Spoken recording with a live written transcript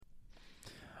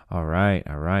All right,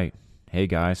 all right. Hey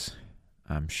guys,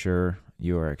 I'm sure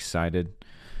you are excited.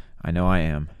 I know I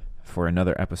am. For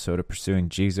another episode of Pursuing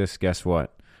Jesus. Guess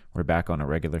what? We're back on a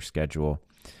regular schedule.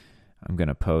 I'm going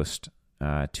to post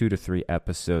 2 to 3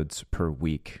 episodes per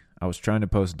week. I was trying to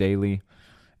post daily,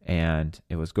 and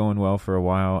it was going well for a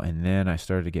while, and then I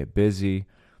started to get busy,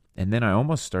 and then I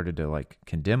almost started to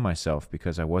condemn myself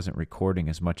because I wasn't recording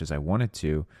as much as I wanted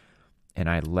to, and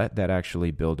I let that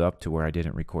actually build up to where I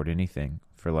didn't record anything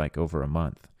for over a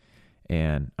month.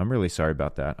 And I'm really sorry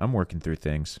about that. I'm working through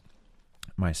things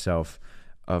myself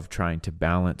of trying to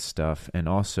balance stuff and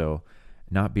also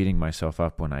not beating myself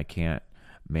up when I can't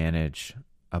manage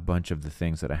a bunch of the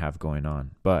things that I have going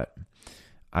on. But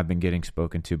I've been getting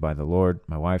spoken to by the Lord.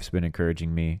 My wife's been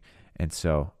encouraging me. And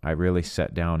so I really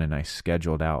sat down and I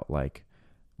scheduled out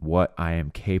what I am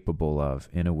capable of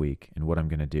in a week and what I'm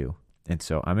going to do. And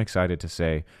so I'm excited to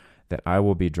say that I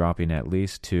will be dropping at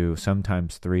least 2,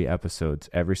 sometimes 3 episodes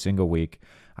every single week.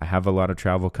 I have a lot of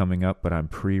travel coming up, but I'm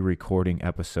pre-recording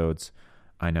episodes.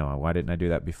 I know, why didn't I do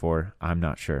that before? I'm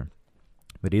not sure.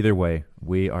 But either way,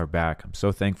 we are back. I'm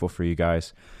so thankful for you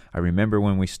guys. I remember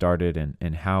when we started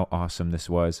and how awesome this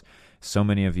was. So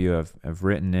many of you have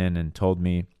written in and told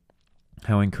me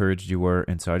how encouraged you were.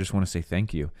 And so I just want to say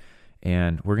thank you.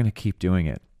 And we're going to keep doing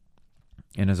it.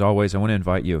 And as always, I want to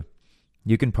invite you.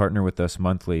 You can partner with us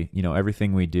monthly.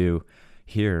 Everything we do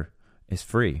here is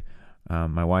free.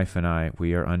 My wife and I,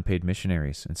 we are unpaid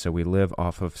missionaries. And so we live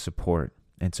off of support.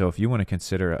 And so if you want to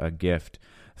consider a gift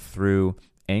through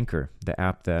Anchor, the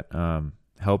app that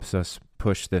helps us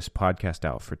push this podcast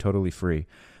out for totally free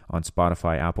on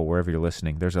Spotify, Apple, wherever you're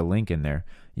listening, there's a link in there.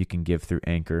 You can give through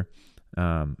Anchor,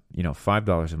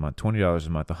 $5 a month, $20 a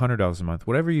month, $100 a month,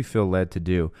 whatever you feel led to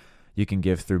do. You can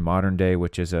give through Modern Day,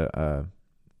 which is a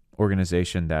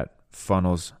organization that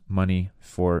funnels money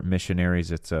for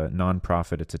missionaries. It's a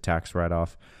nonprofit. It's a tax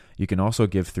write-off. You can also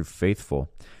give through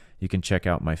Faithful. You can check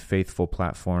out my Faithful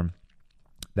platform.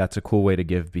 That's a cool way to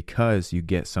give because you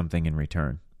get something in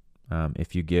return.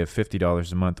 If you give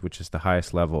 $50 a month, which is the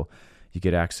highest level, you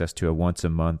get access to a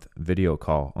once-a-month video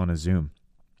call on a Zoom.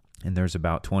 And there's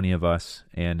about 20 of us,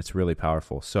 and it's really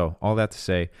powerful. So all that to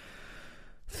say,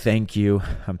 thank you.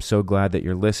 I'm so glad that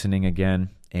you're listening again.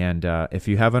 And if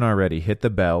you haven't already, hit the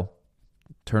bell,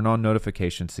 turn on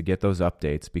notifications to get those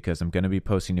updates because I'm going to be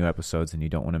posting new episodes and you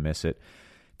don't want to miss it.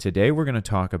 Today, we're going to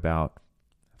talk about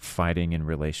fighting in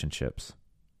relationships.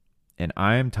 And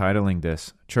I am titling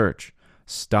this, Church,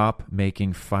 Stop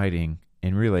Making Fighting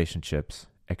in Relationships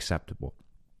Acceptable.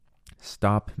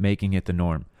 Stop making it the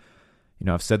norm.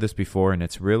 I've said this before, and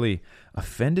it's really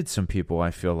offended some people,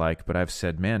 I feel like, but I've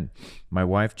said, man, my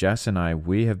wife, Jess, and I,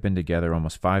 we have been together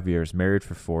almost 5 years, married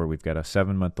for 4. We've got a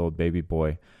 7-month-old baby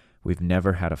boy. We've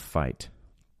never had a fight.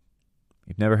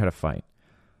 We've never had a fight.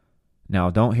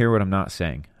 Now, don't hear what I'm not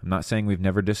saying. I'm not saying we've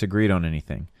never disagreed on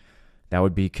anything. That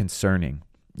would be concerning.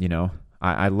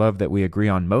 I love that we agree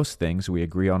on most things. We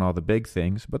agree on all the big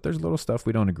things, but there's little stuff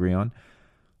we don't agree on,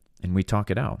 and we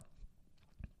talk it out.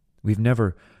 We've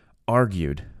never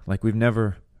argued, we've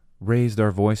never raised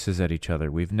our voices at each other.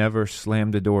 We've never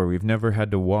slammed a door. We've never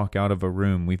had to walk out of a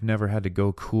room. We've never had to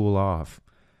go cool off.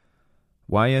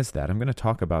 Why is that? I'm going to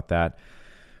talk about that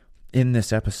in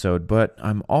this episode, but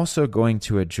I'm also going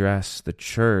to address the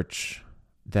church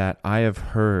that I have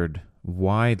heard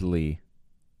widely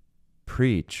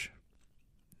preach.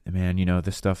 Man,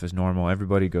 this stuff is normal.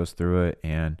 Everybody goes through it,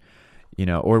 and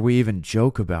or we even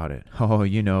joke about it. Oh,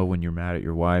 when you're mad at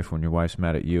your wife, when your wife's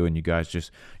mad at you, and you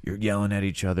guys you're yelling at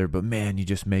each other, but man, you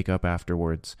just make up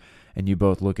afterwards, and you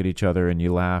both look at each other and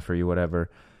you laugh or you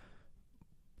whatever.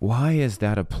 Why is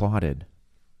that applauded?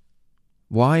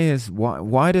 Why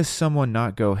does someone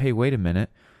not go, hey, wait a minute,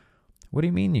 what do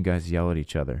you mean you guys yell at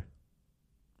each other?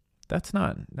 That's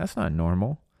not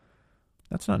normal.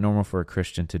 That's not normal for a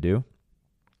Christian to do.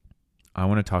 I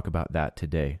want to talk about that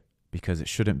today because it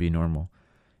shouldn't be normal.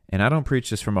 And I don't preach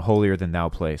this from a holier than thou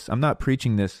place. I'm not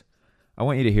preaching this. I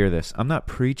want you to hear this. I'm not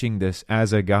preaching this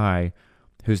as a guy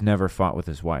who's never fought with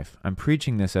his wife. I'm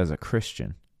preaching this as a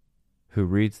Christian who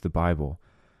reads the Bible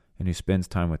and who spends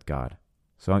time with God.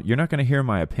 So you're not going to hear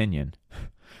my opinion.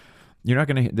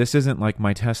 This isn't like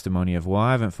my testimony of, well,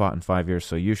 I haven't fought in 5 years,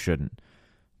 so you shouldn't.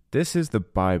 This is the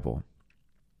Bible.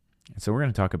 And so we're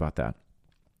going to talk about that.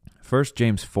 First,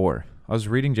 James 4. I was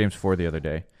reading James 4 the other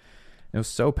day. It was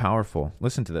so powerful.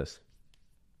 Listen to this.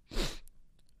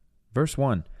 Verse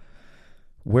 1.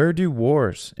 Where do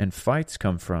wars and fights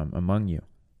come from among you?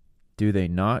 Do they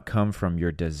not come from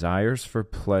your desires for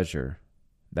pleasure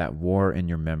that war in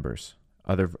your members?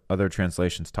 Other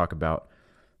translations talk about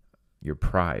your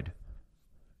pride.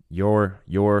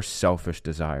 your selfish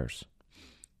desires.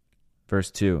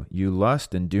 Verse 2, you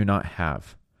lust and do not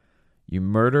have. You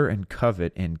murder and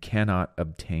covet and cannot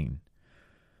obtain.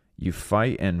 You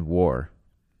fight and war.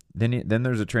 Then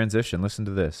there's a transition. Listen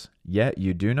to this. Yet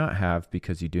you do not have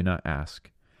because you do not ask.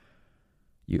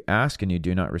 You ask and you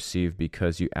do not receive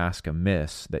because you ask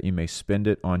amiss, that you may spend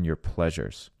it on your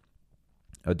pleasures.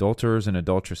 Adulterers and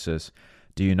adulteresses,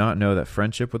 do you not know that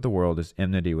friendship with the world is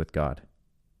enmity with God?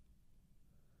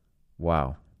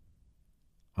 Wow.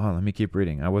 Oh, let me keep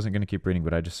reading. I wasn't going to keep reading,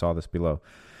 but I just saw this below.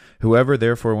 Whoever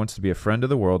therefore wants to be a friend of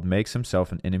the world makes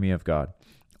himself an enemy of God.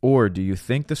 Or do you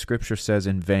think the scripture says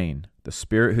in vain, the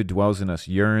Spirit who dwells in us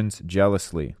yearns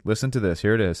jealously? Listen to this.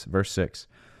 Here it is, verse 6.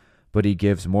 But he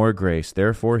gives more grace.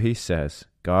 Therefore he says,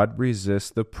 God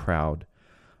resists the proud,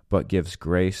 but gives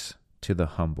grace to the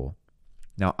humble.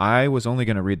 Now, I was only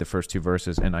going to read the first two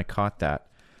verses, and I caught that,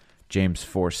 James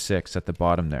 4:6 at the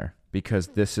bottom there, because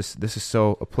this is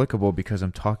so applicable because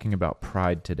I'm talking about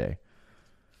pride today.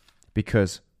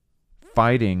 Because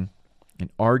fighting and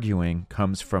arguing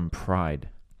comes from pride.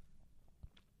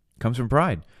 Comes from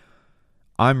pride.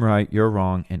 I'm right, you're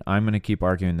wrong, and I'm going to keep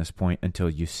arguing this point until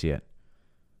you see it.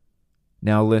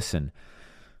 Now listen,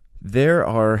 there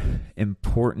are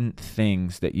important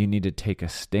things that you need to take a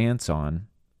stance on.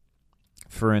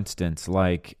 For instance,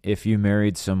 like if you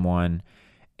married someone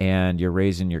and you're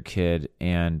raising your kid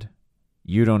and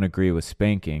you don't agree with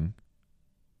spanking,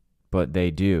 but they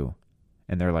do,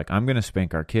 and they're like, I'm going to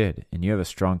spank our kid, and you have a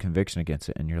strong conviction against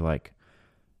it, and you're like,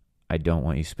 I don't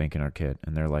want you spanking our kid.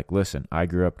 And they're like, listen, I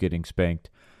grew up getting spanked.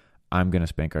 I'm going to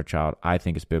spank our child. I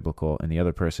think it's biblical. And the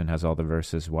other person has all the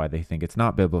verses why they think it's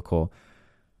not biblical.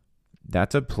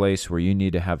 That's a place where you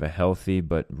need to have a healthy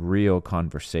but real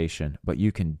conversation. But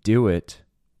you can do it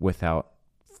without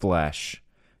flesh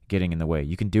getting in the way.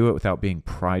 You can do it without being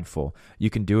prideful. You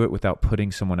can do it without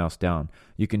putting someone else down.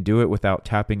 You can do it without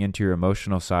tapping into your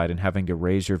emotional side and having to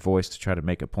raise your voice to try to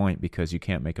make a point because you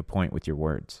can't make a point with your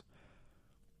words.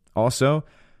 Also,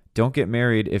 don't get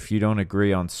married if you don't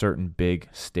agree on certain big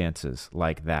stances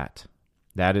like that.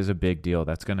 That is a big deal.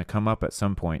 That's going to come up at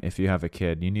some point. If you have a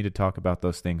kid, you need to talk about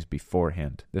those things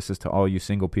beforehand. This is to all you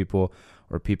single people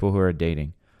or people who are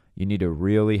dating. You need to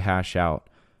really hash out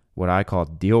what I call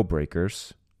deal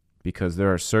breakers, because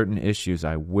there are certain issues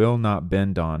I will not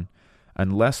bend on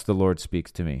unless the Lord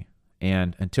speaks to me.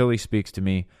 And until he speaks to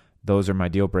me, those are my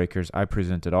deal breakers. I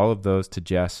presented all of those to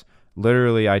Jess.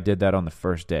 Literally, I did that on the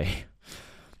first day.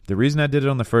 The reason I did it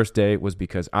on the first day was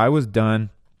because I was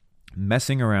done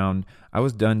messing around. I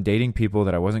was done dating people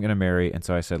that I wasn't going to marry. And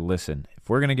so I said, listen, if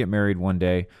we're going to get married one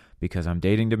day, because I'm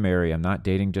dating to marry, I'm not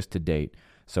dating just to date.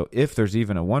 So if there's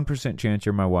even a 1% chance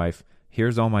you're my wife,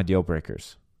 here's all my deal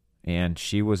breakers. And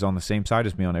she was on the same side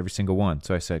as me on every single one.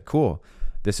 So I said, cool,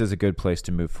 this is a good place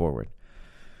to move forward.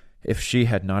 If she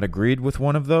had not agreed with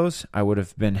one of those, I would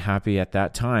have been happy at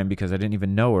that time because I didn't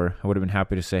even know her. I would have been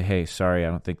happy to say, hey, sorry, I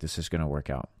don't think this is going to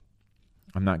work out.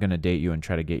 I'm not going to date you and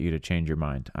try to get you to change your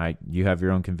mind. You have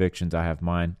your own convictions. I have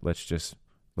mine. Let's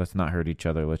not hurt each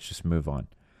other. Let's just move on.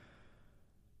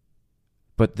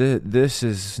 But this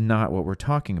is not what we're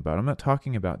talking about. I'm not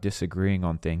talking about disagreeing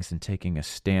on things and taking a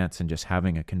stance and just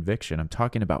having a conviction. I'm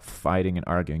talking about fighting and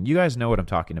arguing. You guys know what I'm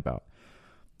talking about.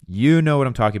 You know what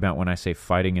I'm talking about when I say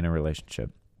fighting in a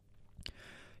relationship.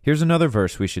 Here's another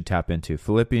verse we should tap into,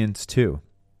 Philippians 2,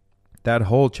 that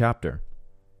whole chapter.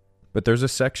 But there's a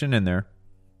section in there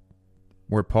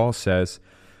where Paul says,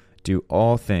 do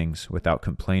all things without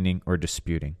complaining or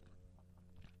disputing,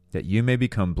 that you may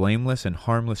become blameless and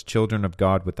harmless children of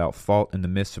God without fault in the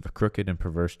midst of a crooked and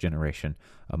perverse generation,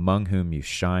 among whom you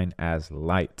shine as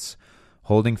lights,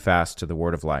 holding fast to the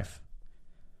word of life.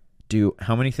 Do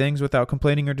how many things without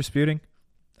complaining or disputing?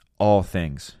 All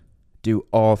things. Do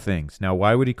all things. Now,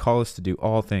 why would he call us to do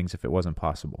all things if it wasn't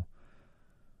possible?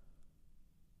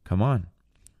 Come on.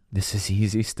 This is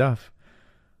easy stuff.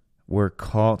 We're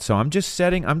called. So I'm just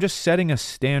setting a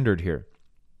standard here.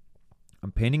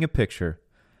 I'm painting a picture.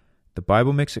 The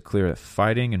Bible makes it clear that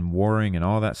fighting and warring and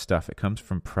all that stuff, it comes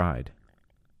from pride.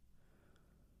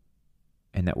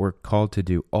 And that we're called to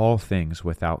do all things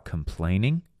without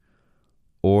complaining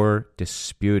or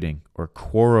disputing or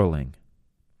quarreling.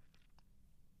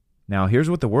 Now, here's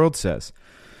what the world says.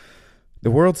 The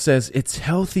world says it's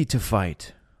healthy to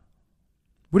fight.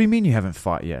 What do you mean you haven't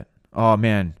fought yet? Oh,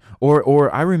 man.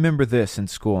 Or I remember this in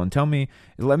school. And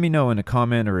let me know in a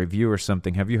comment or review or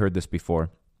something. Have you heard this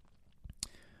before?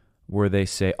 Where they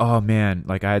say, oh, man,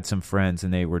 like I had some friends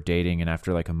and they were dating. And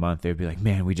after like a month, they'd be like,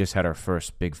 man, we just had our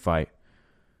first big fight.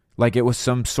 Like it was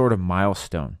some sort of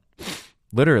milestone.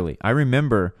 Literally, I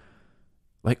remember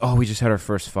like, oh, we just had our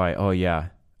first fight. Oh, yeah.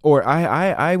 Or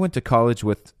I went to college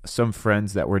with some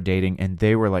friends that were dating, and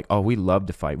they were like, oh, we love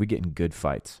to fight. We get in good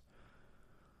fights.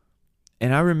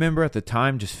 And I remember at the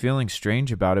time just feeling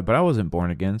strange about it, but I wasn't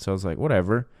born again, so I was like,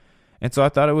 whatever. And so I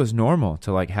thought it was normal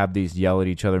to like have these yell at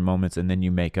each other moments and then you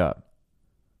make up.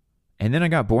 And then I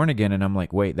got born again and I'm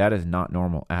like, wait, that is not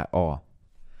normal at all.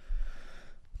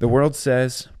 The world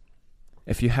says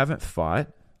if you haven't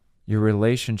fought, your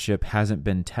relationship hasn't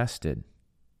been tested.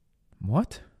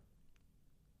 What?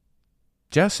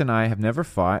 Jess and I have never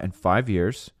fought in 5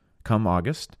 years, come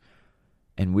August,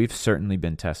 and we've certainly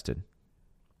been tested.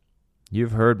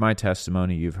 You've heard my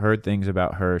testimony. You've heard things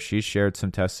about her. She shared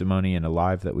some testimony in a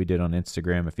live that we did on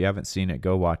Instagram. If you haven't seen it,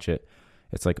 go watch it.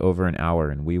 It's like over an hour,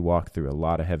 and we walk through a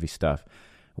lot of heavy stuff.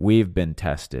 We've been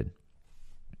tested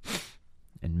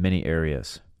in many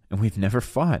areas, and we've never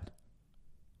fought.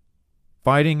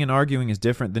 Fighting and arguing is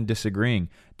different than disagreeing.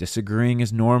 Disagreeing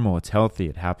is normal. It's healthy.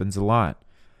 It happens a lot.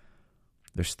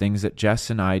 There's things that Jess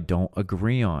and I don't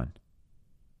agree on.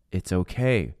 It's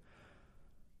okay.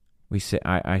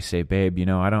 I say, babe,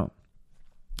 I don't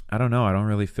know. I don't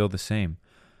really feel the same.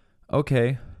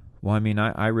 Okay. Well, I mean,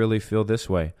 I really feel this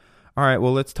way. All right.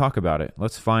 Well, let's talk about it.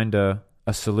 Let's find a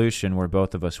solution where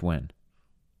both of us win.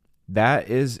 That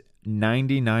is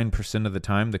 99% of the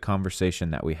time the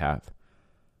conversation that we have.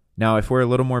 Now, if we're a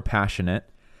little more passionate,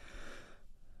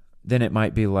 then it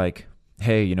might be like,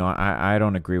 hey, I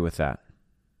don't agree with that.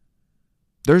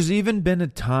 There's even been a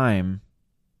time,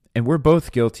 and we're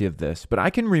both guilty of this, but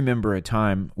I can remember a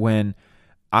time when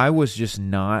I was just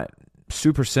not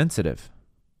super sensitive.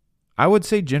 I would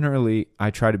say generally I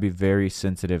try to be very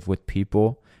sensitive with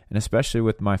people, and especially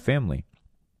with my family.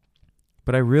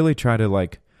 But I really try to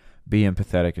like be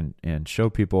empathetic and show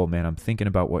people, man, I'm thinking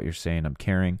about what you're saying. I'm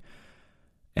caring.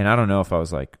 And I don't know if I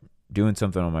was like doing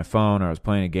something on my phone or I was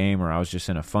playing a game or I was just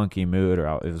in a funky mood or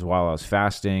it was while I was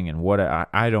fasting and what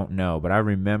I don't know. But I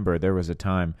remember there was a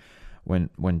time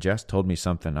when Jess told me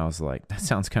something, I was like, that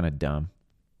sounds kind of dumb.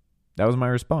 That was my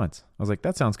response. I was like,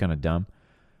 that sounds kind of dumb.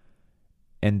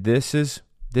 And this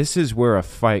is where a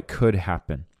fight could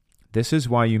happen. This is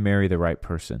why you marry the right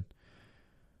person.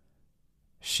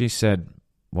 She said,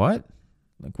 what?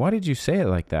 Like, why did you say it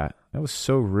like that? That was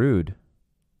so rude.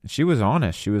 And she was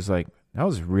honest. She was like, that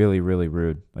was really, really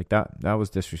rude. Like that was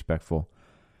disrespectful.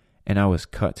 And I was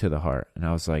cut to the heart. And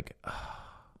I was like, oh,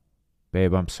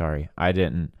 babe, I'm sorry. I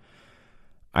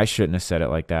shouldn't have said it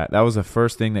like that. That was the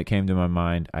first thing that came to my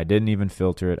mind. I didn't even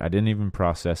filter it. I didn't even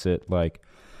process it. Like,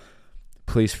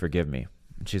 please forgive me.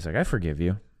 And she's like, I forgive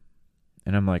you.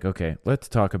 And I'm like, okay, let's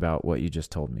talk about what you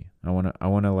just told me. I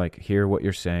want to like hear what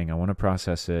you're saying. I want to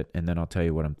process it. And then I'll tell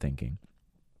you what I'm thinking.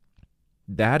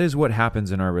 That is what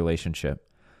happens in our relationship.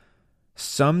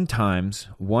 Sometimes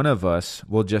one of us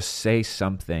will just say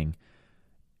something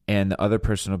and the other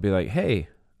person will be like, hey,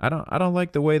 I don't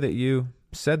like the way that you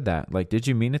said that. Like, did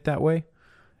you mean it that way?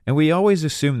 And we always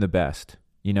assume the best.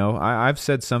 I've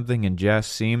said something and Jess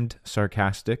seemed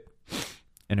sarcastic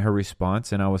in her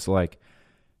response. And I was like,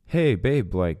 hey,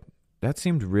 babe, like that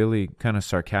seemed really kind of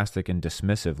sarcastic and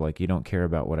dismissive. Like you don't care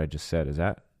about what I just said. Is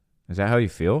that how you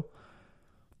feel?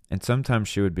 And sometimes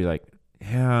she would be like,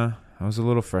 yeah, I was a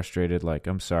little frustrated. Like,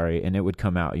 I'm sorry. And it would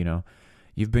come out,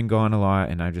 you've been gone a lot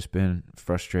and I've just been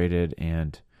frustrated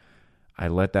and I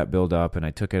let that build up and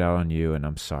I took it out on you and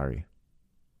I'm sorry.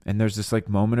 And there's this like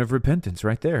moment of repentance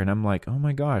right there. And I'm like, oh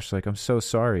my gosh, like I'm so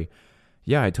sorry.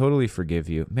 Yeah, I totally forgive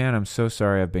you. Man, I'm so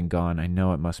sorry I've been gone. I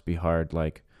know it must be hard.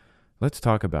 Like, let's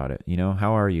talk about it.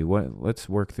 How are you? Let's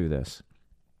work through this.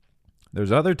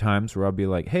 There's other times where I'll be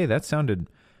like, hey, that sounded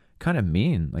kind of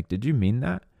mean. Like, did you mean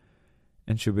that?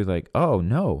 And she'll be like, oh,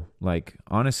 no. Like,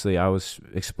 honestly, I was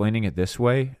explaining it this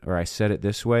way or I said it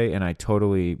this way and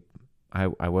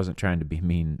I wasn't trying to be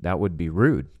mean. That would be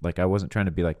rude. Like, I wasn't trying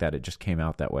to be like that. It just came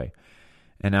out that way.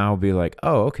 And I'll be like,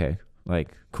 oh, okay.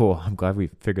 Like, cool. I'm glad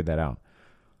we figured that out.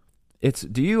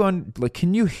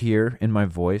 Can you hear in my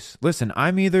voice? Listen,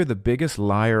 I'm either the biggest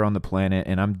liar on the planet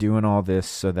and I'm doing all this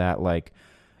so that like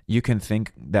you can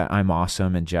think that I'm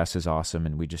awesome and Jess is awesome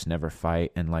and we just never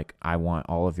fight and like I want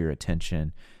all of your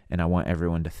attention and I want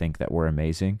everyone to think that we're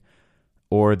amazing.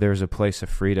 Or there's a place of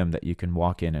freedom that you can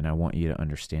walk in and I want you to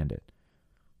understand it.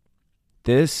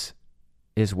 This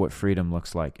is what freedom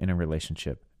looks like in a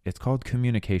relationship. It's called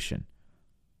communication.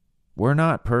 We're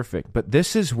not perfect, but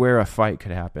this is where a fight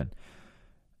could happen.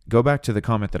 Go back to the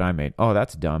comment that I made. Oh,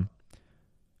 that's dumb.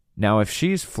 Now, if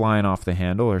she's flying off the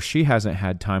handle or she hasn't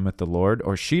had time with the Lord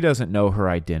or she doesn't know her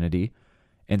identity,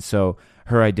 and so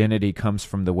her identity comes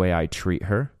from the way I treat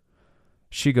her,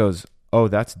 she goes, oh,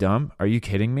 that's dumb. Are you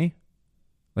kidding me?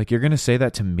 Like, you're going to say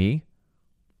that to me?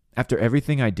 After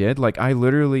everything I did, like I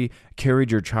literally carried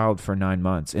your child for 9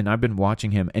 months and I've been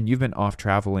watching him and you've been off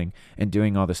traveling and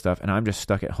doing all this stuff and I'm just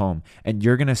stuck at home and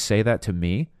you're going to say that to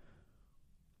me?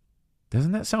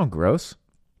 Doesn't that sound gross?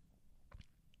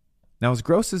 Now, as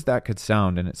gross as that could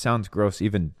sound, and it sounds gross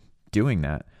even doing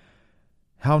that,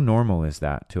 how normal is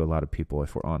that to a lot of people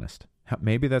if we're honest?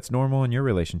 Maybe that's normal in your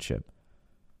relationship.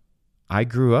 I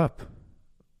grew up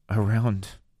around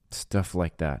stuff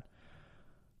like that.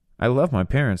 I love my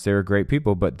parents. They were great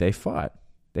people, but they fought.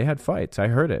 They had fights. I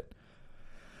heard it.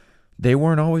 They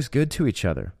weren't always good to each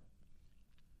other.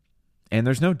 And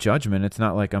there's no judgment. It's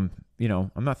not like I'm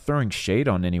not throwing shade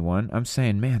on anyone. I'm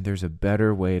saying, man, there's a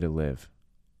better way to live.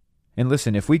 And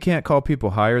listen, if we can't call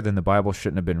people higher, then the Bible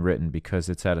shouldn't have been written because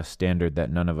it's at a standard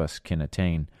that none of us can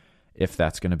attain if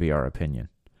that's going to be our opinion.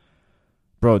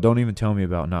 Bro, don't even tell me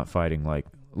about not fighting. Like,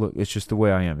 look, it's just the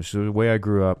way I am. It's just the way I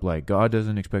grew up. Like, God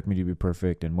doesn't expect me to be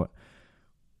perfect. And what?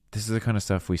 This is the kind of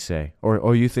stuff we say.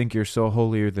 Or you think you're so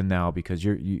holier than thou because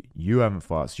you haven't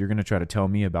fought, so you're going to try to tell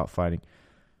me about fighting.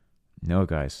 No,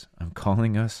 guys, I'm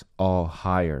calling us all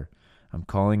higher. I'm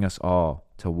calling us all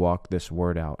to walk this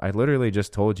word out. I literally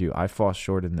just told you I fall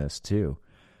short in this too.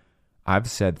 I've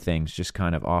said things just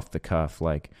kind of off the cuff,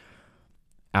 like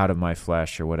out of my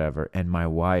flesh or whatever, and my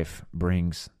wife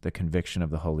brings the conviction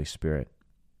of the Holy Spirit.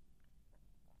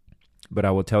 But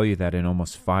I will tell you that in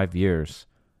almost 5 years,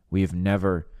 we've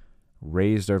never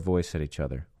raised our voice at each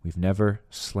other. We've never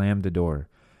slammed the door.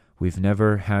 We've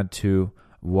never had to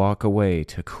walk away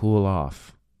to cool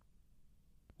off.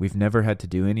 We've never had to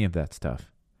do any of that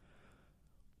stuff.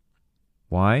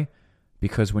 Why?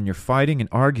 Because when you're fighting and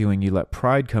arguing, you let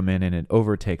pride come in and it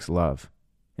overtakes love.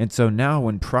 And so now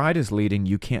when pride is leading,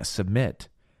 you can't submit.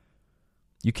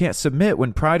 You can't submit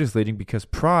when pride is leading because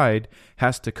pride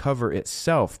has to cover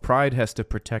itself. Pride has to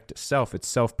protect itself. It's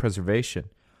self-preservation,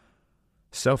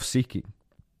 self-seeking.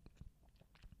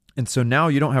 And so now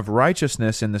you don't have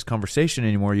righteousness in this conversation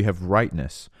anymore. You have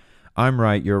rightness. I'm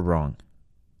right, you're wrong.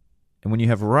 And when you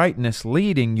have rightness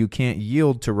leading, you can't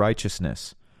yield to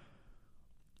righteousness.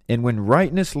 And when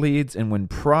rightness leads and when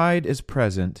pride is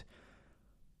present,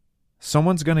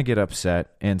 someone's going to get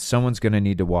upset and someone's going to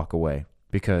need to walk away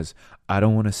because I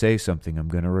don't want to say something I'm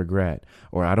going to regret,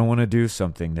 or I don't want to do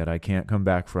something that I can't come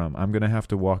back from. I'm going to have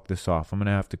to walk this off. I'm going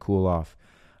to have to cool off.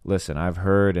 Listen, I've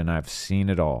heard and I've seen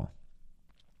it all.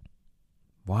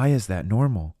 Why is that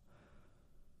normal?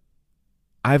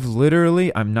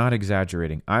 I'm not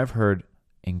exaggerating. I've heard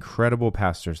incredible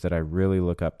pastors that I really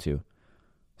look up to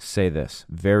say this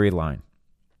very line.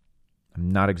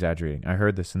 I'm not exaggerating. I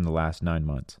heard this in the last 9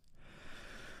 months.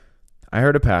 I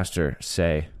heard a pastor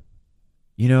say,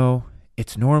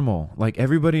 it's normal. Like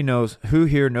everybody knows, who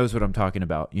here knows what I'm talking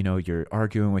about? You're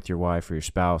arguing with your wife or your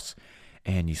spouse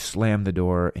and you slam the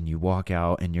door and you walk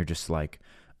out and you're just like,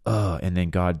 and then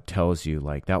God tells you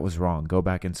like, that was wrong. Go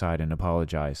back inside and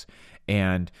apologize.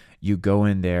 And you go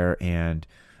in there and,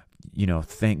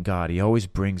 thank God. He always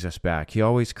brings us back. He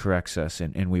always corrects us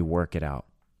and we work it out.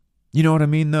 You know what I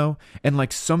mean, though? And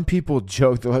like some people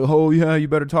joke, they're like, oh, yeah, you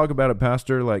better talk about it,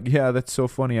 Pastor. Like, yeah, that's so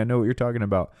funny. I know what you're talking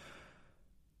about.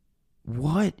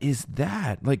 What is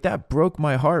that? Like, that broke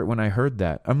my heart when I heard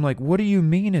that. I'm like, what do you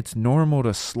mean it's normal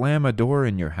to slam a door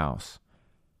in your house?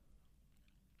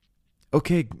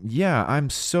 Okay, yeah,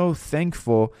 I'm so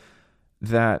thankful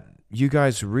that you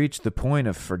guys reached the point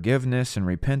of forgiveness and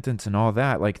repentance and all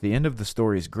that. Like, the end of the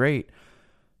story is great.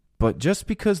 But just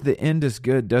because the end is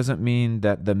good doesn't mean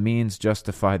that the means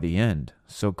justify the end.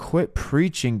 So quit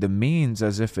preaching the means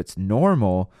as if it's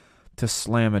normal to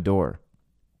slam a door.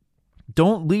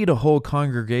 Don't lead a whole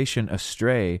congregation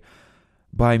astray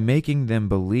by making them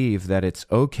believe that it's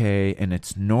okay and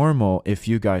it's normal if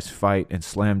you guys fight and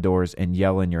slam doors and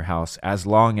yell in your house, as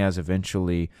long as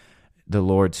eventually the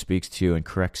Lord speaks to you and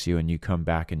corrects you and you come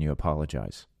back and you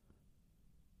apologize.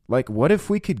 Like, what if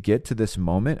we could get to this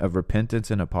moment of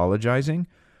repentance and apologizing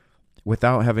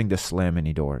without having to slam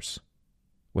any doors,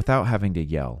 without having to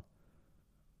yell?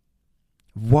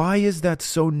 Why is that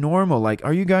so normal? Like,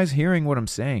 are you guys hearing what I'm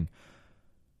saying?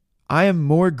 I am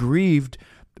more grieved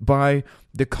by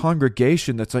the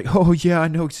congregation that's like, oh yeah, I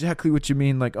know exactly what you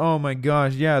mean. Like, oh my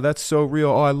gosh, yeah, that's so real.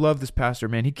 Oh, I love this pastor,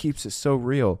 man. He keeps it so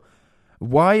real.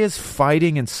 Why is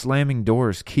fighting and slamming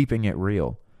doors keeping it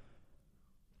real?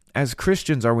 As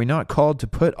Christians, are we not called to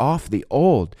put off the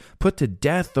old, put to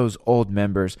death those old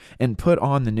members, and put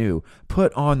on the new,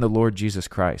 put on the Lord Jesus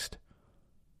Christ?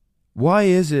 Why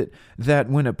is it that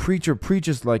when a preacher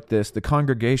preaches like this, the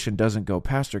congregation doesn't go,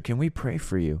 Pastor, can we pray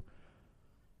for you?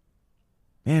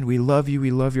 Man, we love you.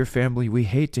 We love your family. We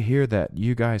hate to hear that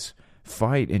you guys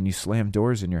fight and you slam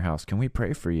doors in your house. Can we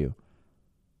pray for you?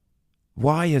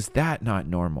 Why is that not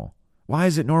normal? Why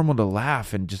is it normal to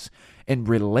laugh and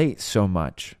relate so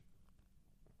much?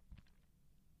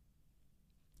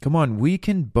 Come on, we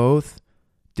can both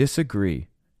disagree.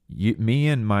 Me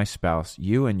and my spouse,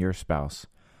 you and your spouse,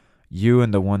 you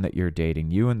and the one that you're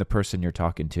dating, you and the person you're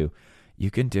talking to. You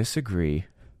can disagree.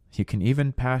 You can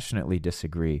even passionately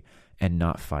disagree and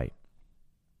not fight.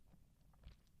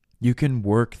 You can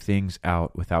work things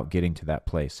out without getting to that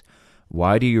place.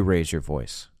 Why do you raise your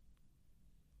voice?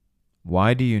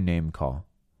 Why do you name call?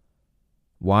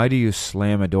 Why do you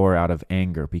slam a door out of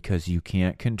anger? Because you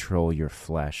can't control your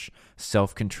flesh.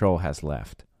 Self-control has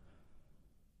left.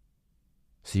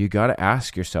 So you got to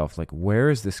ask yourself, like,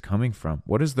 where is this coming from?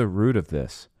 What is the root of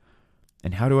this?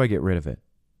 And how do I get rid of it?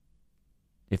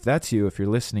 If that's you, if you're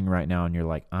listening right now and you're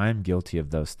like, I'm guilty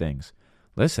of those things,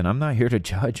 listen, I'm not here to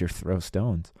judge or throw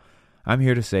stones. I'm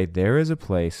here to say there is a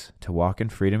place to walk in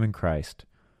freedom in Christ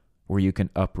where you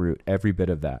can uproot every bit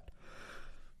of that.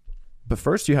 But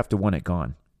first, you have to want it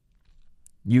gone.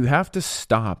 You have to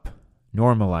stop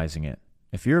normalizing it.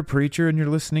 If you're a preacher and you're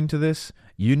listening to this,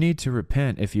 you need to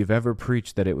repent if you've ever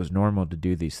preached that it was normal to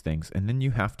do these things. And then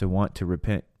you have to want to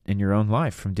repent in your own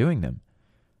life from doing them.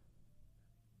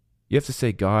 You have to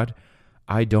say, God,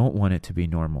 I don't want it to be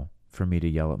normal for me to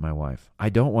yell at my wife. I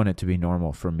don't want it to be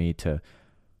normal for me to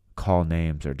call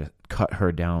names or to cut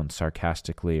her down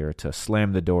sarcastically or to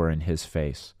slam the door in his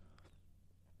face.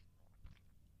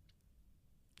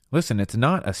 Listen, it's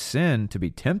not a sin to be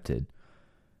tempted.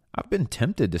 I've been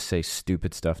tempted to say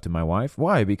stupid stuff to my wife.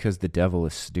 Why? Because the devil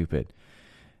is stupid.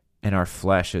 And our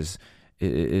flesh is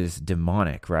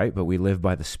demonic, right? But we live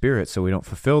by the Spirit, so we don't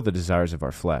fulfill the desires of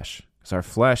our flesh. Because our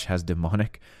flesh has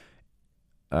demonic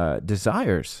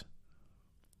desires.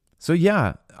 So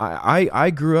yeah,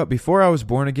 I grew up, before I was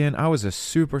born again, I was a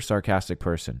super sarcastic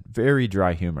person. Very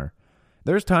dry humor.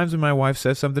 There's times when my wife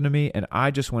says something to me and I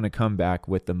just want to come back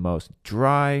with the most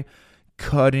dry,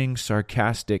 cutting,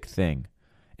 sarcastic thing.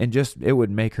 And just, it would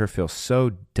make her feel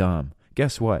so dumb.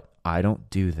 Guess what? I don't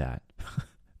do that.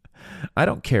 I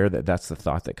don't care that that's the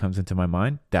thought that comes into my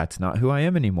mind. That's not who I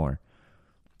am anymore.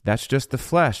 That's just the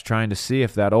flesh trying to see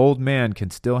if that old man can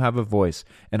still have a voice.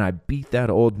 And I beat that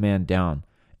old man down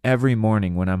every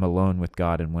morning when I'm alone with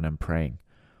God and when I'm praying.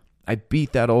 I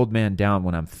beat that old man down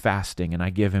when I'm fasting and I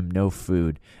give him no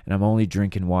food and I'm only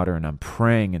drinking water and I'm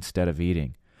praying instead of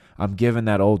eating. I'm giving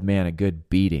that old man a good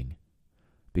beating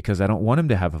because I don't want him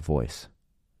to have a voice.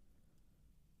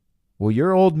 Well,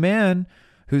 your old man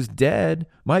who's dead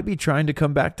might be trying to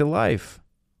come back to life.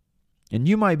 And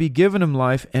you might be giving him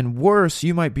life, and worse,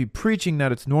 you might be preaching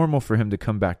that it's normal for him to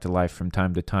come back to life from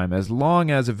time to time, as long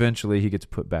as eventually he gets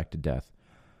put back to death.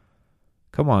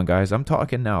 Come on, guys, I'm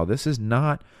talking now. This is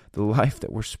not the life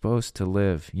that we're supposed to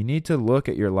live. You need to look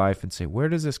at your life and say, where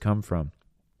does this come from?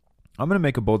 I'm going to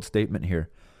make a bold statement here.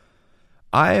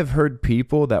 I have heard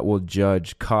people that will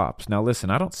judge cops. Now, listen,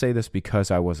 I don't say this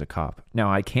because I was a cop. Now,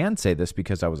 I can say this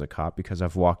because I was a cop because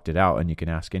I've walked it out, and you can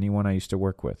ask anyone I used to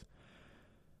work with.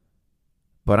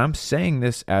 But I'm saying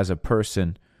this as a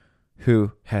person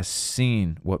who has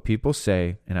seen what people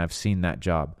say, and I've seen that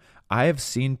job. I have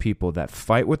seen people that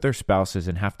fight with their spouses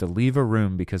and have to leave a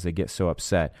room because they get so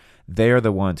upset. They are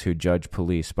the ones who judge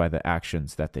police by the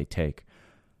actions that they take.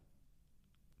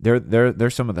 They're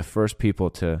some of the first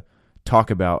people to talk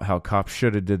about how cops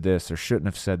should have did this or shouldn't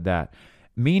have said that.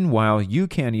 Meanwhile, you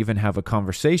can't even have a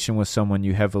conversation with someone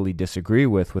you heavily disagree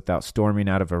with without storming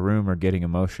out of a room or getting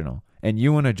emotional. And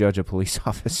you want to judge a police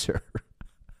officer.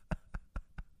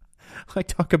 Like,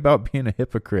 talk about being a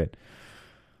hypocrite.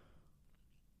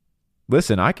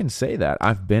 Listen, I can say that.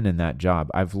 I've been in that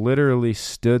job. I've literally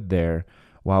stood there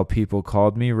while people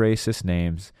called me racist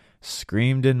names,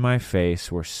 screamed in my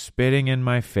face, were spitting in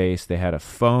my face. They had a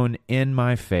phone in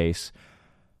my face.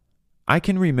 I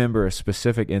can remember a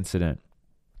specific incident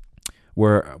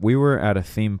where we were at a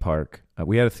theme park.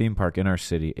 We had a theme park in our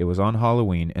city. It was on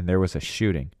Halloween, and there was a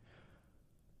shooting.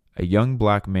 A young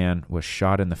black man was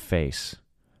shot in the face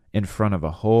in front of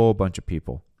a whole bunch of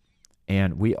people.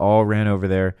 And we all ran over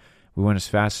there. We went as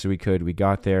fast as we could. We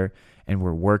got there, and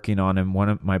we're working on him.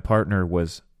 My partner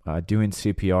was doing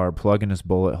CPR, plugging his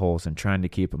bullet holes, and trying to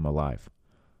keep him alive.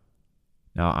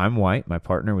 Now, I'm white. My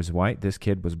partner was white. This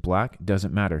kid was black.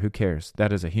 Doesn't matter. Who cares?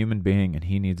 That is a human being, and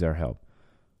he needs our help.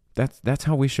 That's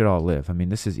how we should all live. I mean,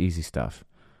 this is easy stuff.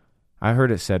 I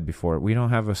heard it said before, we don't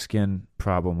have a skin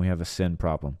problem, we have a sin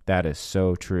problem. That is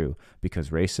so true, because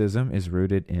racism is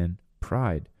rooted in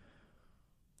pride.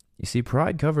 You see,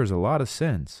 pride covers a lot of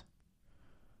sins.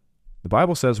 The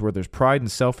Bible says where there's pride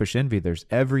and selfish envy, there's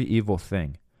every evil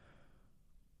thing.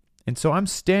 And so I'm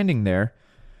standing there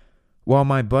while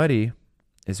my buddy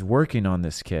is working on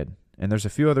this kid. And there's a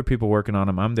few other people working on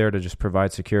him. I'm there to just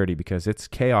provide security because it's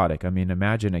chaotic. I mean,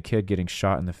 imagine a kid getting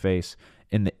shot in the face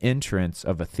in the entrance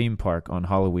of a theme park on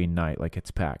Halloween night, like it's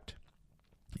packed.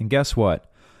 And guess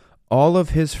what? All of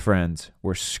his friends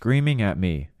were screaming at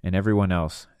me and everyone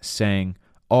else saying,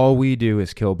 all we do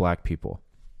is kill black people.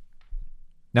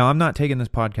 Now, I'm not taking this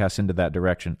podcast into that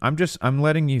direction. I'm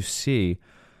letting you see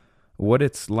what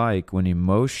it's like when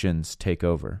emotions take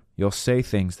over. You'll say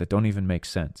things that don't even make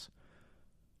sense.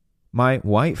 My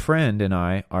white friend and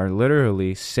I are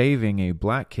literally saving a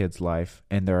black kid's life,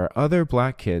 and there are other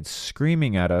black kids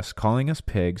screaming at us, calling us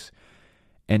pigs,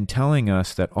 and telling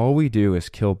us that all we do is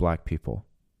kill black people.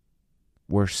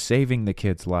 We're saving the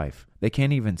kid's life. They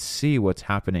can't even see what's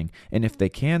happening, and if they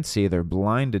can see, they're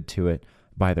blinded to it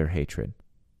by their hatred.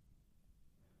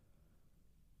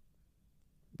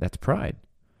 That's pride,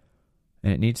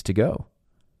 and it needs to go.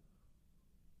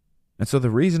 And so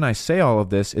the reason I say all of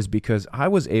this is because I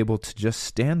was able to just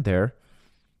stand there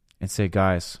and say,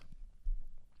 guys,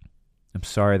 I'm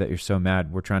sorry that you're so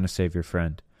mad. We're trying to save your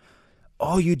friend.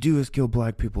 All you do is kill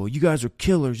black people. You guys are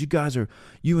killers.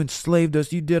 You enslaved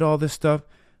us. You did all this stuff.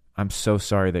 I'm so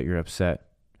sorry that you're upset.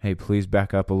 Hey, please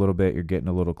back up a little bit. You're getting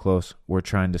a little close. We're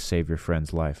trying to save your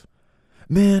friend's life.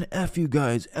 Man, F you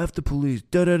guys. F the police.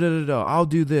 Da-da-da-da-da. I'll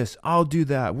do this. I'll do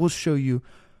that. We'll show you.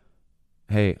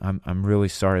 Hey, I'm really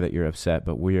sorry that you're upset,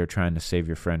 but we are trying to save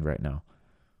your friend right now.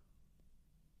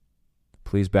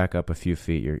 Please back up a few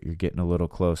feet. You're getting a little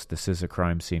close. This is a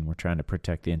crime scene. We're trying to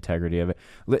protect the integrity of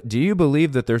it. Do you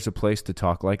believe that there's a place to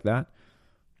talk like that?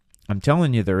 I'm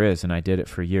telling you there is, and I did it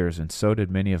for years, and so did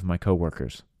many of my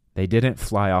coworkers. They didn't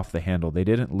fly off the handle. They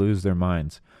didn't lose their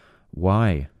minds.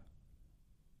 Why?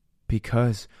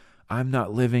 Because I'm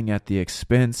not living at the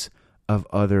expense of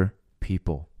other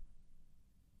people.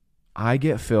 I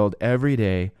get filled every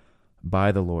day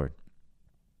by the Lord.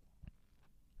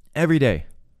 Every day,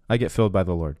 I get filled by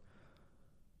the Lord.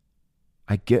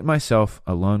 I get myself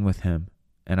alone with Him,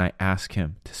 and I ask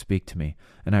Him to speak to me,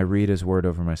 and I read His Word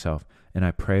over myself, and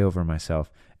I pray over myself,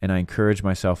 and I encourage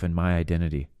myself in my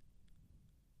identity.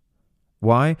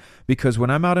 Why? Because when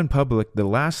I'm out in public, the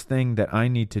last thing that I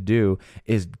need to do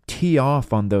is tee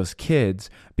off on those kids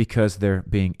because they're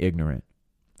being ignorant.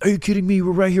 Are you kidding me?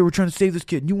 We're right here. We're trying to save this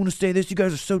kid. And you want to say this? You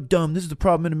guys are so dumb. This is the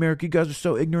problem in America. You guys are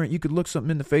so ignorant. You could look something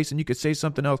in the face and you could say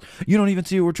something else. You don't even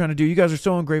see what we're trying to do. You guys are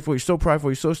so ungrateful. You're so prideful.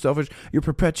 You're so selfish. You're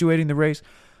perpetuating the race.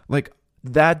 Like,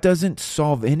 that doesn't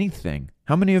solve anything.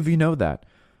 How many of you know that?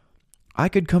 I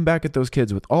could come back at those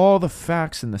kids with all the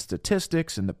facts and the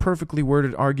statistics and the perfectly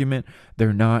worded argument.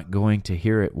 They're not going to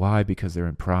hear it. Why? Because they're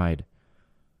in pride.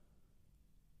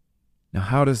 Now,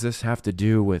 how does this have to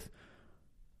do with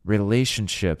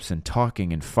relationships and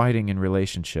talking and fighting in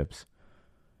relationships?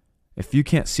 If you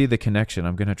can't see the connection,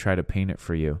 I'm going to try to paint it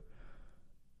for you.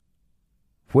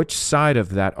 Which side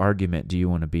of that argument do you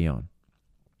want to be on?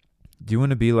 Do you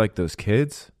want to be like those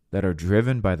kids that are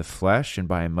driven by the flesh and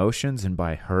by emotions and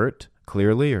by hurt,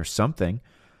 clearly, or something,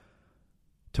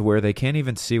 to where they can't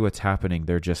even see what's happening?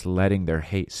 They're just letting their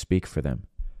hate speak for them.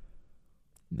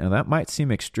 Now, that might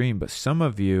seem extreme, but some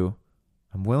of you,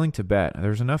 I'm willing to bet,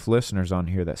 there's enough listeners on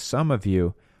here that some of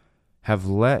you have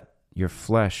let your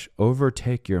flesh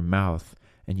overtake your mouth,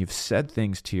 and you've said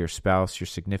things to your spouse, your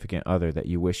significant other, that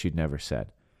you wish you'd never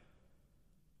said.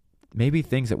 Maybe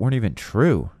things that weren't even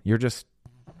true. You're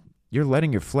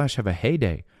letting your flesh have a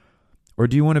heyday. Or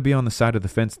do you want to be on the side of the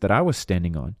fence that I was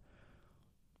standing on?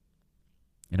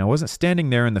 And I wasn't standing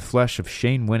there in the flesh of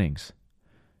Shane Winnings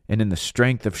and in the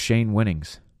strength of Shane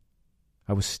Winnings.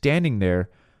 I was standing there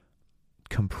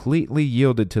completely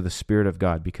yielded to the Spirit of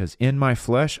God, because in my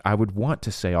flesh, I would want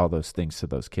to say all those things to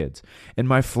those kids. In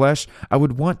my flesh, I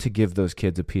would want to give those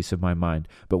kids a piece of my mind.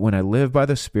 But when I live by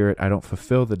the Spirit, I don't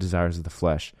fulfill the desires of the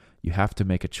flesh. You have to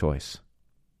make a choice.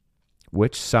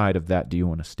 Which side of that do you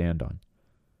want to stand on?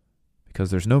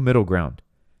 Because there's no middle ground.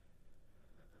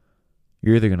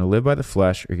 You're either going to live by the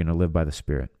flesh or you're going to live by the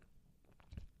Spirit.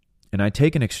 And I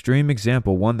take an extreme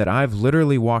example, one that I've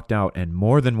literally walked out and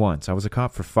more than once. I was a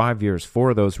cop for 5 years.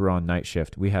 4 of those were on night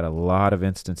shift. We had a lot of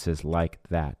instances like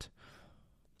that.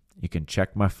 You can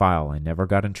check my file. I never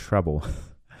got in trouble.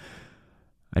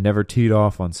 I never teed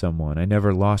off on someone. I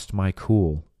never lost my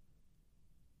cool.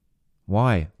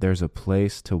 Why? There's a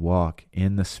place to walk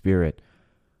in the Spirit.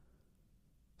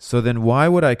 So then why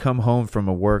would I come home from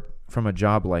a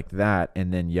job like that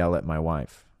and then yell at my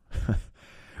wife?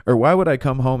 Or why would I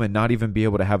come home and not even be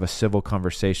able to have a civil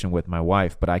conversation with my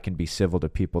wife, but I can be civil to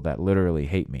people that literally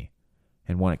hate me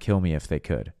and want to kill me if they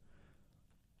could?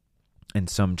 And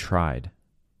some tried.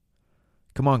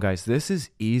 Come on, guys, this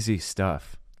is easy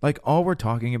stuff. Like, all we're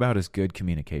talking about is good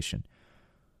communication.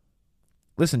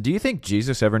 Listen, do you think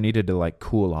Jesus ever needed to like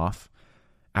cool off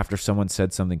after someone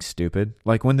said something stupid?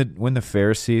 Like when the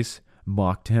Pharisees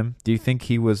mocked him,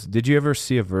 did you ever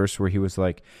see a verse where he was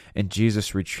like, and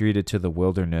Jesus retreated to the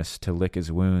wilderness to lick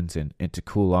his wounds and to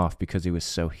cool off because he was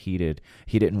so heated.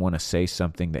 He didn't want to say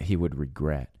something that he would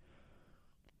regret.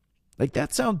 Like,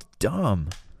 that sounds dumb,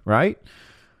 right?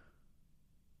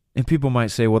 And people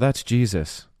might say, well, that's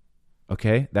Jesus.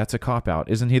 Okay, that's a cop-out.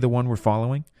 Isn't he the one we're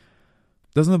following?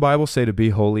 Doesn't the Bible say to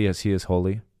be holy as he is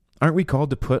holy? Aren't we called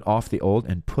to put off the old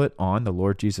and put on the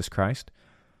Lord Jesus Christ?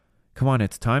 Come on,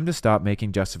 it's time to stop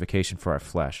making justification for our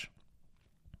flesh.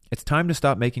 It's time to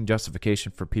stop making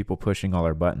justification for people pushing all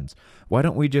our buttons. Why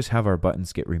don't we just have our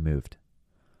buttons get removed?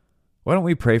 Why don't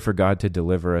we pray for God to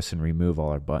deliver us and remove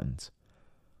all our buttons?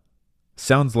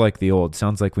 Sounds like the old.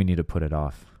 Sounds like we need to put it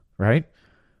off, right?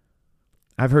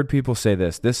 I've heard people say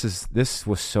this. This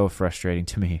was so frustrating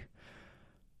to me.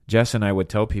 Jess and I would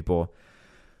tell people,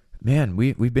 man,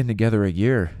 we've been together a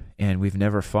year and we've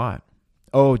never fought.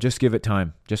 Oh, just give it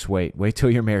time. Just wait. Wait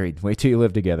till you're married. Wait till you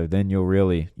live together. Then you'll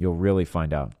really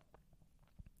find out.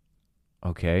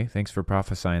 Okay, thanks for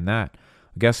prophesying that.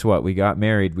 Guess what? We got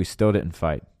married. We still didn't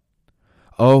fight.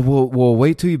 Oh, well,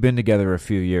 wait till you've been together a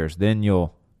few years. Then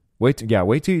you'll wait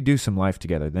till you do some life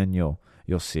together. Then you'll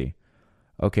see.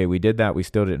 Okay, we did that. We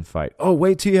still didn't fight. Oh,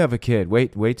 wait till you have a kid.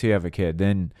 Wait till you have a kid.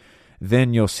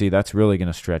 Then you'll see. That's really going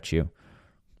to stretch you.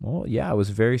 Well, yeah, it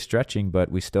was very stretching,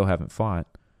 but we still haven't fought.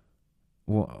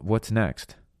 Well, what's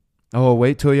next? Oh,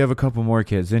 wait till you have a couple more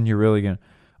kids. Then you're really going to...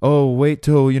 Oh, wait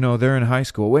till, they're in high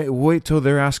school. Wait till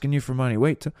they're asking you for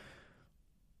money.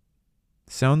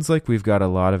 Sounds like we've got a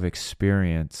lot of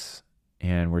experience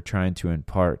and we're trying to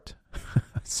impart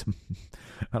some,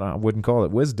 I wouldn't call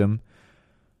it wisdom.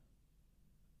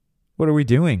 What are we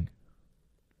doing?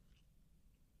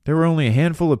 There were only a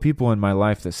handful of people in my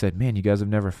life that said, man, you guys have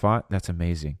never fought? That's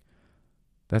amazing.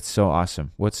 That's so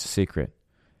awesome. What's the secret?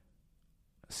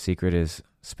 The secret is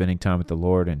spending time with the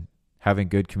Lord and having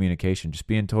good communication, just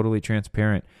being totally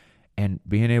transparent and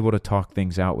being able to talk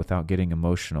things out without getting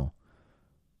emotional.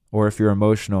 Or if you're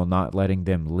emotional, not letting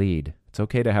them lead. It's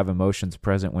okay to have emotions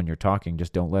present when you're talking,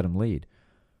 just don't let them lead.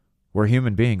 We're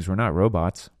human beings, we're not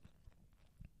robots.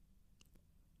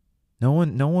 No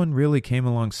one really came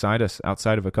alongside us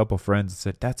outside of a couple friends and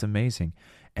said, that's amazing.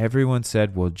 Everyone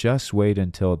said, well, just wait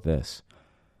until this.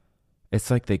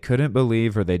 It's like they couldn't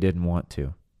believe or they didn't want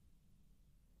to.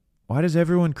 Why does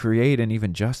everyone create and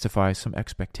even justify some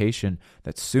expectation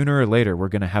that sooner or later we're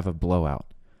going to have a blowout?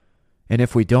 And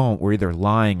if we don't, we're either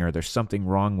lying or there's something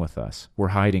wrong with us. We're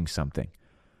hiding something.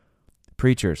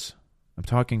 Preachers, I'm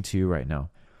talking to you right now.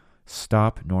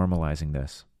 Stop normalizing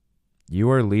this. You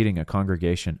are leading a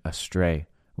congregation astray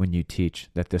when you teach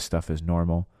that this stuff is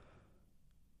normal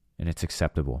and it's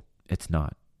acceptable. It's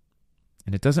not.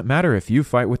 And it doesn't matter if you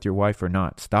fight with your wife or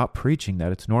not. Stop preaching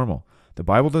that it's normal. The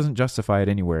Bible doesn't justify it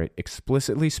anywhere. It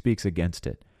explicitly speaks against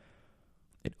it.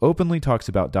 It openly talks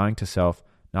about dying to self,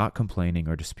 not complaining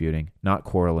or disputing, not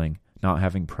quarreling, not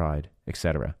having pride,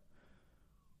 etc.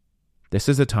 This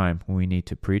is a time when we need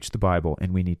to preach the Bible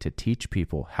and we need to teach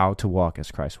people how to walk as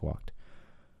Christ walked.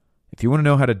 If you want to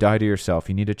know how to die to yourself,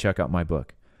 you need to check out my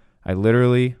book. I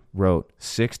literally wrote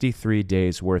 63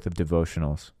 days worth of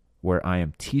devotionals where I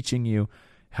am teaching you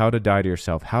how to die to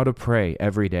yourself, how to pray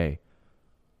every day,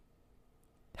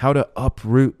 how to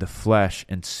uproot the flesh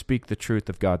and speak the truth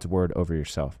of God's word over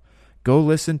yourself. Go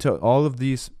listen to all of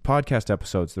these podcast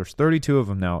episodes. There's 32 of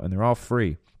them now, and they're all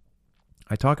free.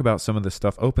 I talk about some of this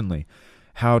stuff openly.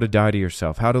 How to die to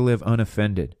yourself, how to live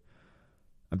unoffended.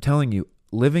 I'm telling you,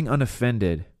 living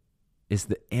unoffended is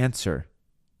the answer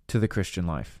to the Christian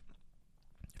life.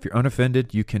 If you're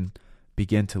unoffended, you can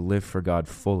begin to live for God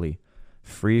fully,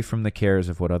 free from the cares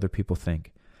of what other people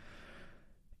think.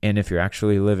 And if you're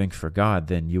actually living for God,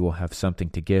 then you will have something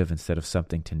to give instead of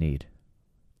something to need.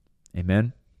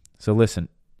 Amen? So listen,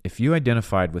 if you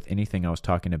identified with anything I was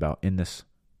talking about in this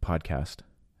podcast,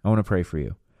 I want to pray for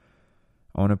you.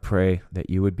 I want to pray that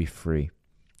you would be free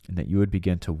and that you would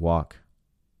begin to walk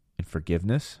in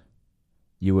forgiveness.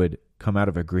 You would come out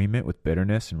of agreement with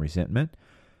bitterness and resentment,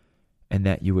 and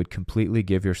that you would completely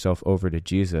give yourself over to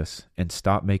Jesus and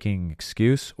stop making an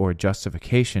excuse or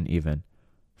justification even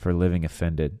for living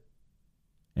offended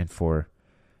and for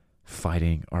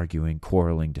fighting, arguing,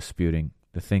 quarreling, disputing,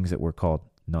 the things that we're called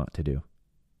not to do.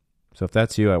 So if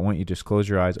that's you, I want you to just close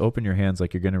your eyes, open your hands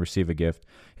like you're going to receive a gift.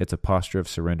 It's a posture of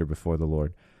surrender before the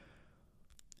Lord.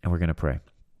 And we're going to pray.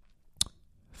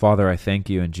 Father, I thank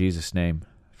you in Jesus' name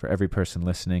for every person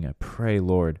listening. I pray,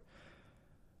 Lord,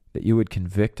 that you would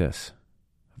convict us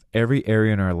every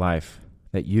area in our life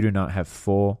that you do not have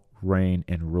full reign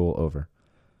and rule over.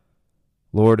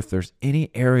 Lord, if there's any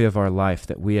area of our life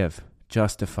that we have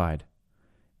justified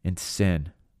in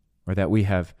sin, or that we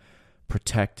have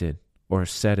protected or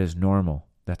said is normal,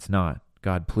 that's not.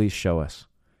 God, please show us.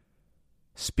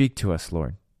 Speak to us,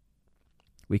 Lord.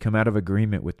 We come out of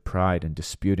agreement with pride and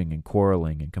disputing and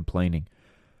quarreling and complaining,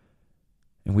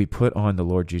 and we put on the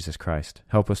Lord Jesus Christ.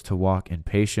 Help us to walk in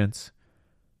patience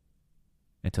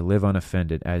and to live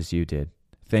unoffended as you did.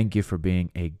 Thank you for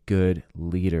being a good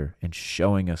leader and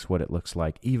showing us what it looks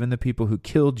like. Even the people who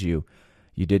killed you,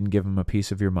 you didn't give them a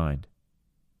piece of your mind.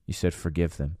 You said,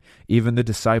 forgive them. Even the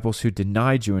disciples who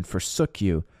denied you and forsook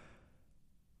you,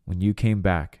 when you came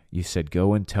back, you said,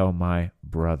 go and tell my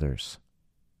brothers.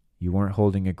 You weren't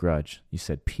holding a grudge. You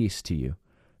said, peace to you.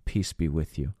 Peace be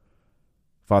with you.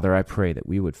 Father, I pray that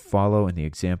we would follow in the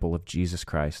example of Jesus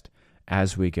Christ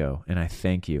as we go. And I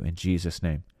thank you in Jesus'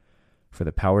 name for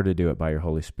the power to do it by your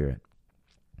Holy Spirit.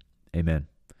 Amen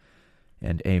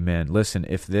and amen. Listen,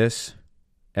 if this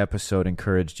episode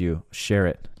encouraged you, share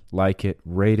it, like it,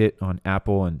 rate it on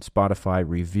Apple and Spotify,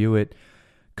 review it,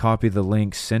 copy the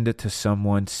link, send it to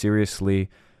someone. Seriously,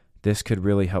 this could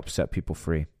really help set people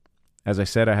free. As I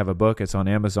said, I have a book. It's on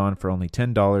Amazon for only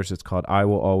 $10. It's called I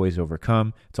Will Always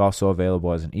Overcome. It's also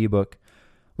available as an ebook.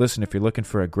 Listen, if you're looking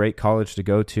for a great college to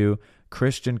go to,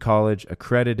 Christian college,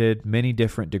 accredited, many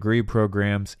different degree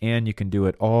programs, and you can do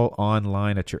it all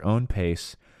online at your own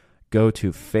pace, go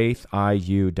to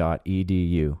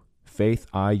faithiu.edu.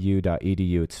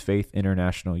 faithiu.edu. It's Faith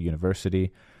International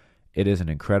University. It is an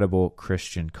incredible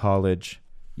Christian college.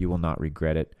 You will not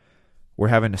regret it. We're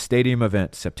having a stadium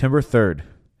event September 3rd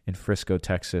in Frisco,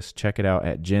 Texas. Check it out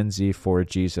at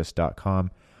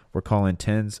genz4jesus.com. We're calling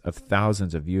tens of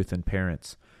thousands of youth and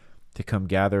parents to come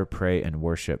gather, pray, and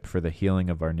worship for the healing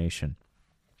of our nation.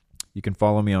 You can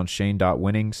follow me on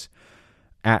Shane.Winnings,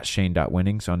 at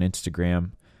Shane.Winnings on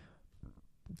Instagram.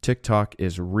 TikTok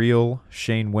is Real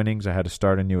Shane Winnings. I had to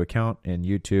start a new account in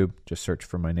YouTube. Just search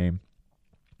for my name.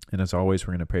 And as always,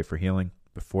 we're going to pray for healing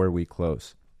before we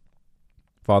close.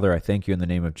 Father, I thank you in the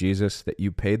name of Jesus that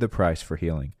you paid the price for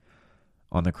healing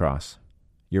on the cross.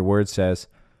 Your word says,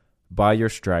 by your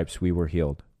stripes we were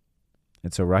healed.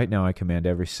 And so right now I command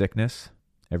every sickness,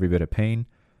 every bit of pain,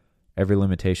 every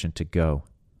limitation to go.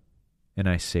 And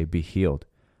I say, be healed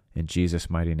in Jesus'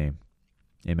 mighty name.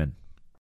 Amen.